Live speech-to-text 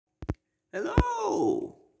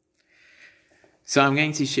Hello! So I'm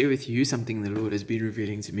going to share with you something the Lord has been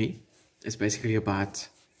revealing to me. It's basically about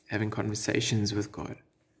having conversations with God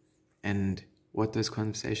and what those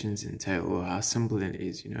conversations entail, or how simple it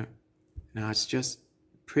is, Now it's just,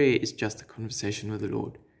 prayer is just a conversation with the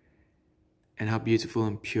Lord, and how beautiful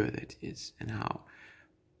and pure that is, and how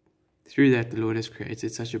through that the Lord has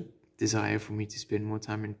created such a desire for me to spend more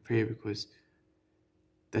time in prayer, because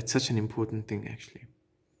that's such an important thing actually.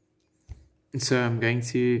 And so I'm going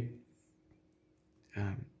to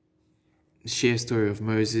share a story of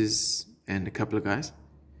Moses and a couple of guys,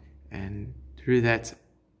 and through that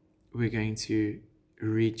we're going to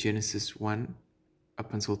read Genesis 1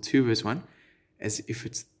 up until 2 verse 1 as if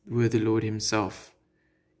it were the Lord himself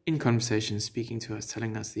in conversation speaking to us,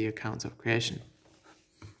 telling us the account of creation.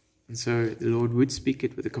 And so the Lord would speak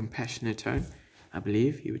it with a compassionate tone. I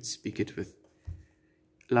believe he would speak it with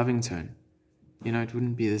loving tone. It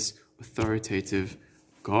wouldn't be this authoritative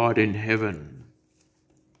God in heaven.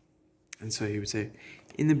 And so he would say,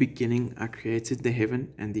 "In the beginning I created the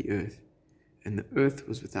heaven and the earth, and the earth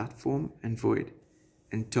was without form and void,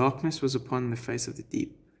 and darkness was upon the face of the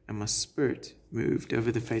deep, and my spirit moved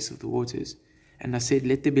over the face of the waters. And I said,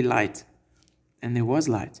 let there be light. And there was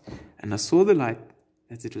light. And I saw the light,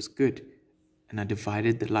 that it was good, and I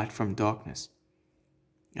divided the light from darkness.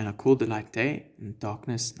 And I called the light day, and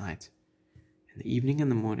darkness night. And the evening and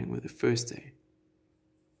the morning were the first day.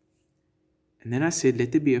 And then I said,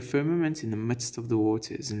 let there be a firmament in the midst of the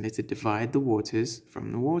waters, and let it divide the waters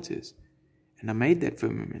from the waters. And I made that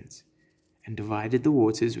firmament, and divided the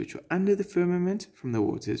waters which were under the firmament from the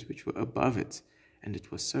waters which were above it. And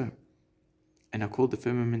it was so. And I called the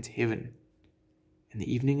firmament heaven. And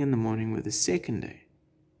the evening and the morning were the second day.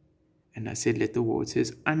 And I said, let the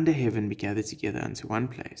waters under heaven be gathered together unto one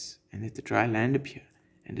place, and let the dry land appear.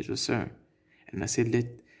 And it was so. And I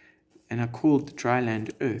said, and I called the dry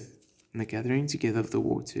land earth, and the gathering together of the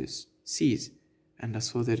waters seas. And I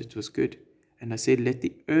saw that it was good. And I said, let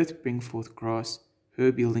the earth bring forth grass,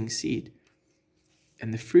 herb yielding seed,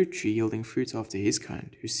 and the fruit tree yielding fruit after his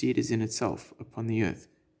kind, whose seed is in itself upon the earth.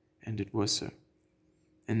 And it was so.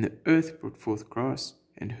 And the earth brought forth grass,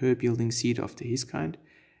 and herb yielding seed after his kind,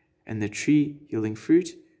 and the tree yielding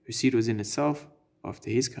fruit, whose seed was in itself after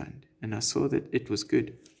his kind. And I saw that it was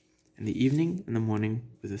good. And the evening and the morning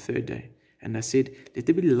were the third day. And I said, let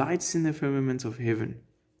there be lights in the firmament of heaven,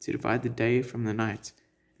 to divide the day from the night,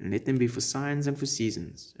 and let them be for signs and for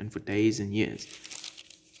seasons, and for days and years.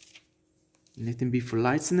 And let them be for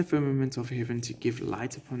lights in the firmament of heaven, to give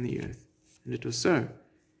light upon the earth. And it was so.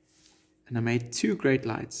 And I made two great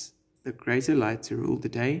lights, the greater light to rule the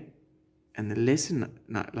day, and the lesser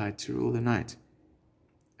light to rule the night.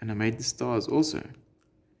 And I made the stars also.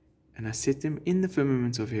 And I set them in the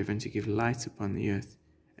firmament of heaven to give light upon the earth,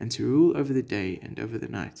 and to rule over the day and over the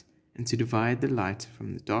night, and to divide the light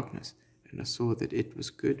from the darkness. And I saw that it was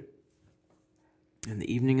good. And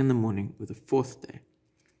the evening and the morning were the fourth day.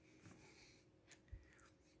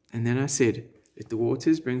 And then I said, let the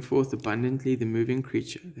waters bring forth abundantly the moving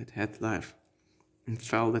creature that hath life, and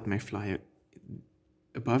fowl that may fly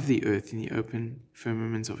above the earth in the open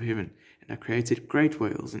firmament of heaven. And I created great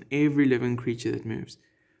whales, and every living creature that moves,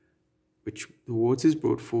 which the waters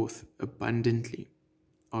brought forth abundantly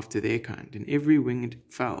after their kind, and every winged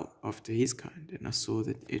fowl after his kind. And I saw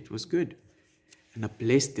that it was good. And I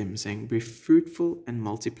blessed them, saying, be fruitful and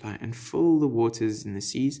multiply, and fill the waters in the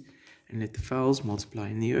seas, and let the fowls multiply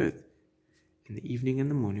in the earth. And the evening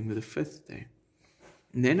and the morning were the fifth day.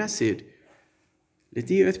 And then I said, let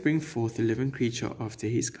the earth bring forth a living creature after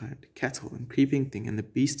his kind, cattle and creeping thing, and the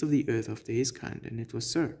beast of the earth after his kind. And it was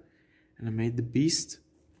so. And I made the beast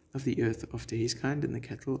of the earth after his kind, and the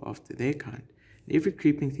cattle after their kind, and every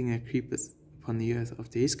creeping thing that creepeth upon the earth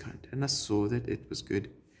after his kind. And I saw that it was good.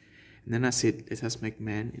 And then I said, let us make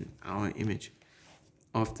man in our image,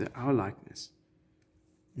 after our likeness.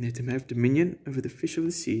 And let him have dominion over the fish of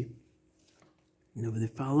the sea, and over the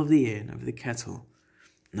fowl of the air, and over the cattle,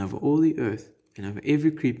 and over all the earth, and over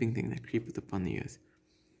every creeping thing that creepeth upon the earth.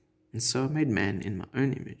 And so I made man in my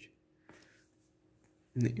own image.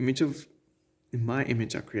 In my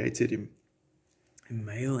image I created him. And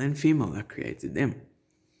male and female I created them.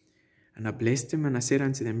 And I blessed them, and I said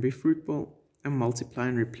unto them, be fruitful, and multiply,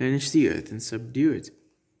 and replenish the earth, and subdue it,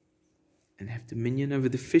 and have dominion over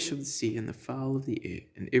the fish of the sea, and the fowl of the air,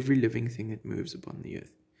 and every living thing that moves upon the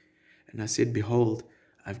earth. And I said, behold,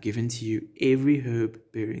 I have given to you every herb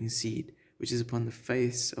bearing seed, which is upon the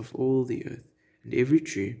face of all the earth, and every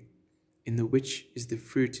tree, in the which is the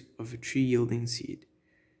fruit of a tree yielding seed.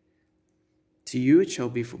 To you it shall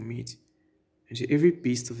be for meat, and to every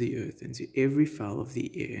beast of the earth, and to every fowl of the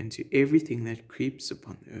air, and to everything that creeps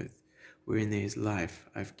upon the earth, wherein there is life,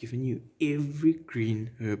 I have given you every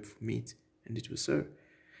green herb for meat. And it was so.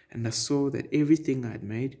 And I saw that everything I had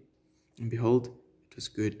made, and behold, it was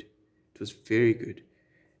good. It was very good.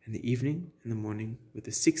 And the evening and the morning were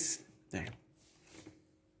the sixth day.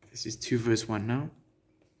 This is 2 verse 1 now.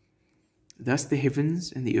 Thus the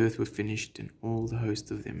heavens and the earth were finished, and all the host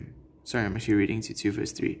of them. Sorry, I'm actually reading to 2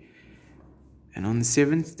 verse 3. And on the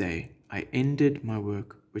seventh day I ended my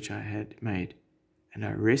work which I had made, and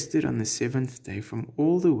I rested on the seventh day from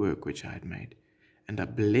all the work which I had made. And I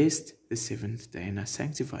blessed the seventh day, and I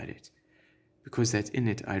sanctified it, because that in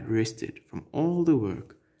it I had rested from all the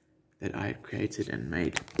work that I had created and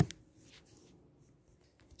made.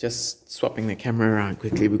 Just swapping the camera around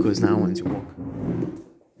quickly, because now I want to walk.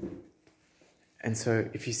 And so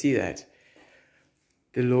if you see that,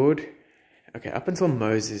 the Lord, okay, up until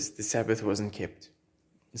Moses, the Sabbath wasn't kept.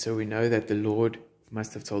 So we know that the Lord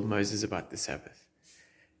must have told Moses about the Sabbath.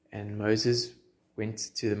 And Moses went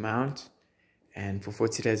to the mount, and for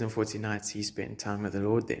 40 days and 40 nights, he spent time with the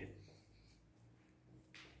Lord there.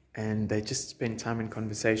 And they just spent time in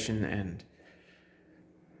conversation, and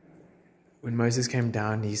when Moses came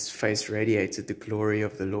down, his face radiated the glory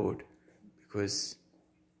of the Lord, because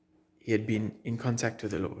he had been in contact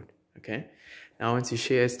with the Lord, okay? Now I want to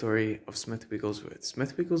share a story of Smith Wigglesworth.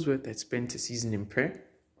 Smith Wigglesworth had spent a season in prayer.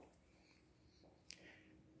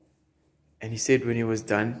 And he said when he was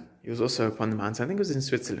done, he was also upon the mountain, I think it was in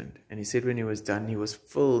Switzerland. And he said when he was done, he was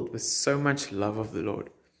filled with so much love of the Lord.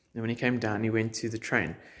 And when he came down, he went to the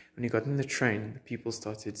train. When he got in the train, the people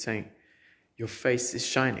started saying, "Your face is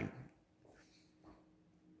shining."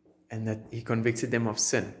 And that he convicted them of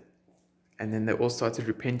sin. And then they all started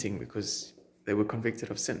repenting because they were convicted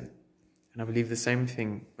of sin. And I believe the same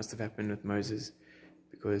thing must have happened with Moses,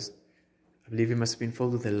 because I believe he must have been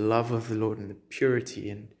filled with the love of the Lord and the purity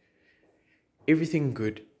and everything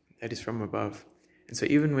good that is from above. And so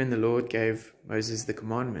even when the Lord gave Moses the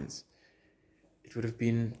commandments, it would have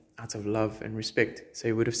been out of love and respect. So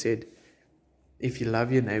he would have said, if you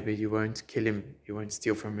love your neighbor, you won't kill him, you won't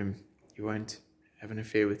steal from him, you won't have an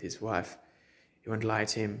affair with his wife, you won't lie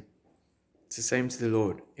to him. It's the same to the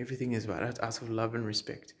Lord. Everything is out of love and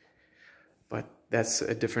respect. But that's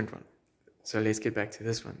a different one. So let's get back to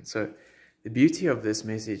this one. So the beauty of this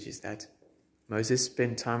message is that Moses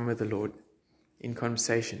spent time with the Lord in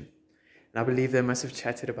conversation. And I believe they must have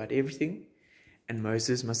chatted about everything, and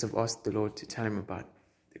Moses must have asked the Lord to tell him about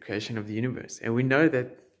the creation of the universe. And we know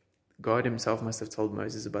that God himself must have told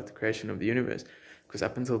Moses about the creation of the universe, because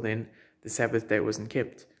up until then, the Sabbath day wasn't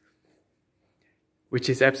kept, which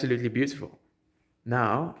is absolutely beautiful.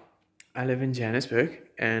 Now, I live in Johannesburg,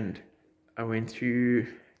 and I went through,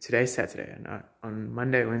 today's Saturday, and on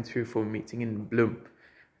Monday I went through for a meeting in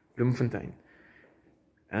Bloemfontein.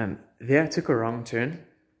 And there I took a wrong turn.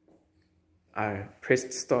 I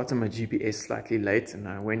pressed start on my GPS slightly late, and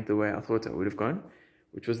I went the way I thought I would have gone,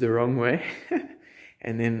 which was the wrong way.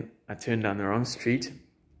 And then I turned down the wrong street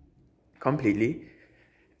completely.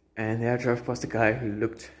 And there I drove past a guy who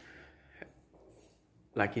looked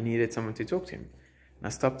like he needed someone to talk to him. And I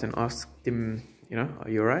stopped and asked him, are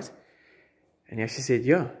you all right? And he actually said,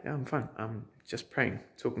 yeah, I'm fine. I'm just praying,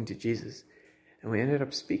 talking to Jesus. And we ended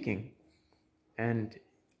up speaking. And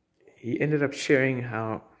he ended up sharing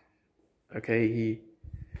how, he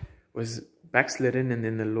was backslidden, and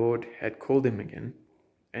then the Lord had called him again.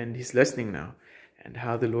 And he's listening now. And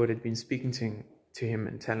how the Lord had been speaking to him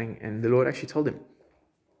and the Lord actually told him,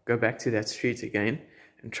 go back to that street again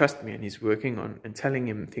and trust me. And he's working on and telling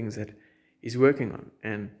him things that he's working on.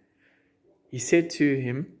 And he said to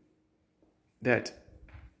him that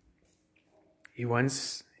he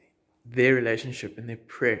wants their relationship and their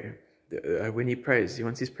prayer. When he prays, he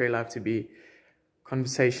wants his prayer life to be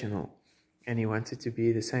conversational. And he wants it to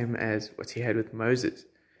be the same as what he had with Moses.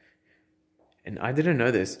 And I didn't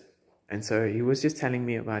know this. And so he was just telling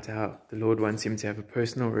me about how the Lord wants him to have a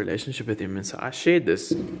personal relationship with him. And so I shared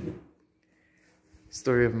this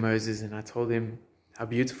story of Moses, and I told him how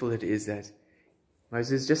beautiful it is that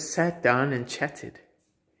Moses just sat down and chatted.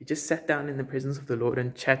 He just sat down in the presence of the Lord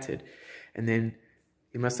and chatted. And then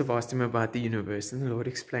he must have asked him about the universe, and the Lord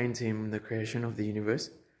explained to him the creation of the universe.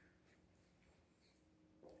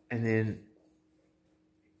 And then,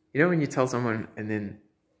 when you tell someone and then,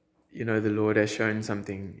 the Lord has shown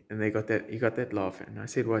something, and he got that laugh. And I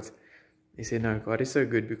said, what? He said, no, God is so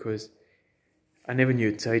good, because I never knew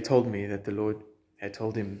it. So he told me that the Lord had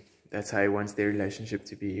told him that's how he wants their relationship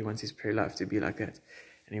to be. He wants his prayer life to be like that.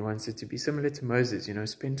 And he wants it to be similar to Moses,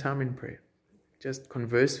 spend time in prayer. Just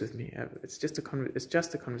converse with me. It's just a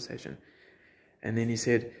conversation. And then he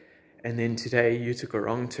said, and then today you took a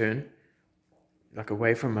wrong turn, like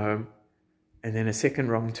away from home, and then a second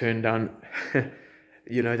wrong turn down,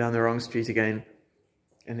 down the wrong street again.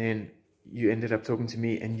 And then you ended up talking to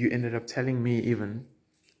me, and you ended up telling me even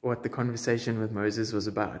what the conversation with Moses was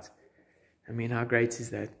about. I mean, how great is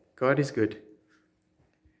that? God is good.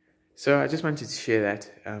 So I just wanted to share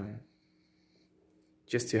that,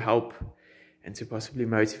 just to help and to possibly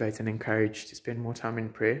motivate and encourage to spend more time in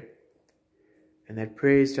prayer. And that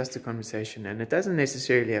prayer is just a conversation, and it doesn't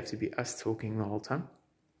necessarily have to be us talking the whole time.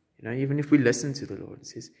 Even if we listen to the Lord, it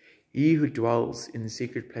says, "He who dwells in the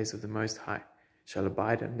secret place of the Most High shall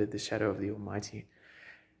abide under the shadow of the Almighty."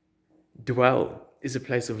 Dwell is a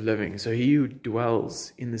place of living. So he who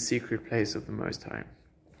dwells in the secret place of the Most High.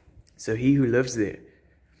 So he who lives there.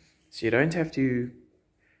 So you don't have to,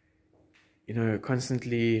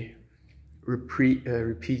 constantly repeat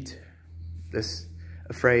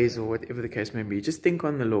a phrase or whatever the case may be. Just think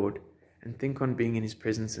on the Lord and think on being in his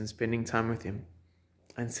presence and spending time with him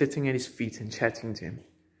and sitting at his feet and chatting to him.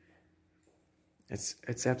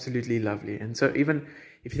 It's absolutely lovely. And so even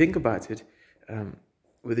if you think about it,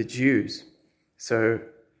 with the Jews, so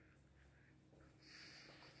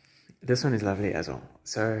this one is lovely as well.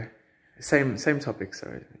 So same topic.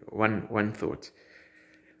 So one thought.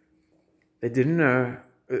 They didn't know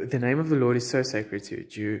the name of the Lord is so sacred to a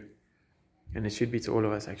Jew, and it should be to all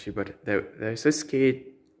of us actually. But they're so scared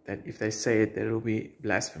that if they say it, that it'll be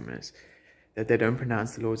blasphemous, that they don't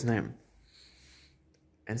pronounce the Lord's name.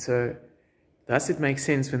 And so thus it makes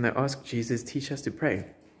sense when they ask Jesus, teach us to pray.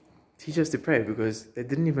 Teach us to pray, because they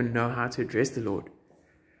didn't even know how to address the Lord.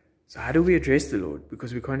 So how do we address the Lord?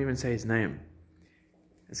 Because we can't even say his name.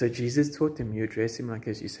 And so Jesus taught them, you address him like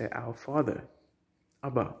this. You say, our Father,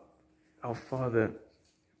 Abba, our Father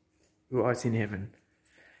who art in heaven.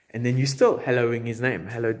 And then you're still hallowing his name.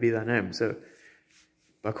 Hallowed be thy name. So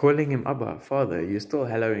by calling him Abba, Father, you're still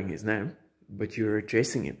hallowing his name, but you're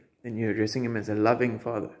addressing him. And you're addressing him as a loving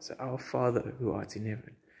Father. So our Father who art in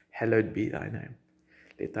heaven, hallowed be thy name.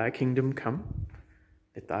 Let thy kingdom come.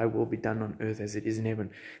 Let thy will be done on earth as it is in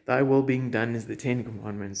heaven. Thy will being done is the 10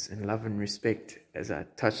 commandments, and love and respect, as I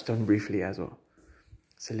touched on briefly as well.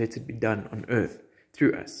 So let it be done on earth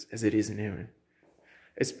through us as it is in heaven.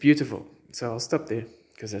 It's beautiful. So I'll stop there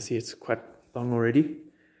because I see it's quite long already.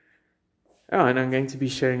 Oh, and I'm going to be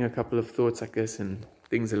sharing a couple of thoughts like this and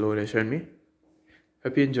things the Lord has shown me.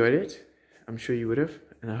 Hope you enjoyed it. I'm sure you would have,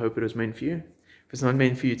 and I hope it was meant for you. If it's not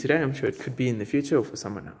meant for you today, I'm sure it could be in the future or for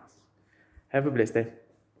someone else. Have a blessed day.